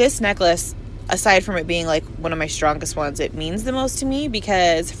so this necklace, aside from it being like one of my strongest ones, it means the most to me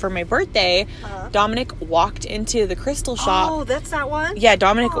because for my birthday, Dominic walked into the crystal shop. Oh, that's that one? Yeah,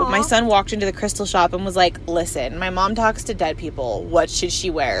 Dominic, Aww. my son, walked into the crystal shop and was like, listen, my mom talks to dead people. What should she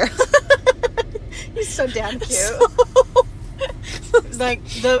wear? He's so damn cute. Like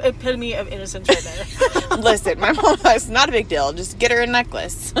the epitome of innocence right there. Listen, my mom, it's not a big deal. Just get her a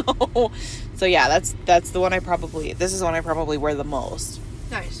necklace. So yeah, that's the one this is the one I probably wear the most.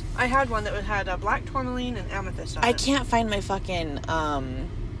 Nice. I had one that had a black tourmaline and amethyst on it. I can't find my fucking, I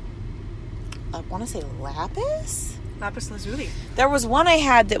want to say lapis? Lapis lazuli. There was one I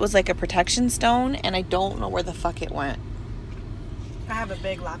had that was like a protection stone, and I don't know where the fuck it went. I have a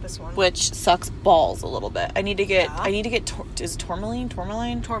big lapis one. Which sucks balls a little bit. I need to get is it tourmaline?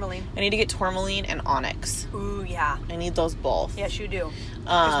 Tourmaline? Tourmaline. I need to get tourmaline and onyx. Ooh, yeah. I need those both. Yes, you do.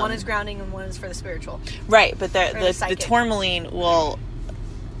 Because one is grounding and one is for the spiritual. Right, but the psychic. tourmaline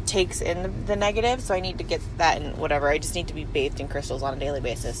takes in the negative, so I need to get that in whatever. I just need to be bathed in crystals on a daily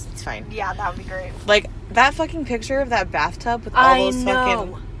basis. It's fine. Yeah, that would be great. Like, that fucking picture of that bathtub with all those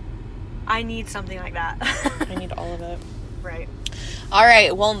fucking... I need something like that. I need all of it. Right.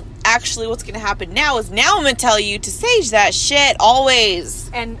 Alright, well, actually, what's going to happen now is I'm going to tell you to sage that shit always.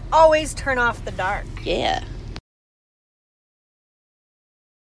 And always turn off the dark. Yeah.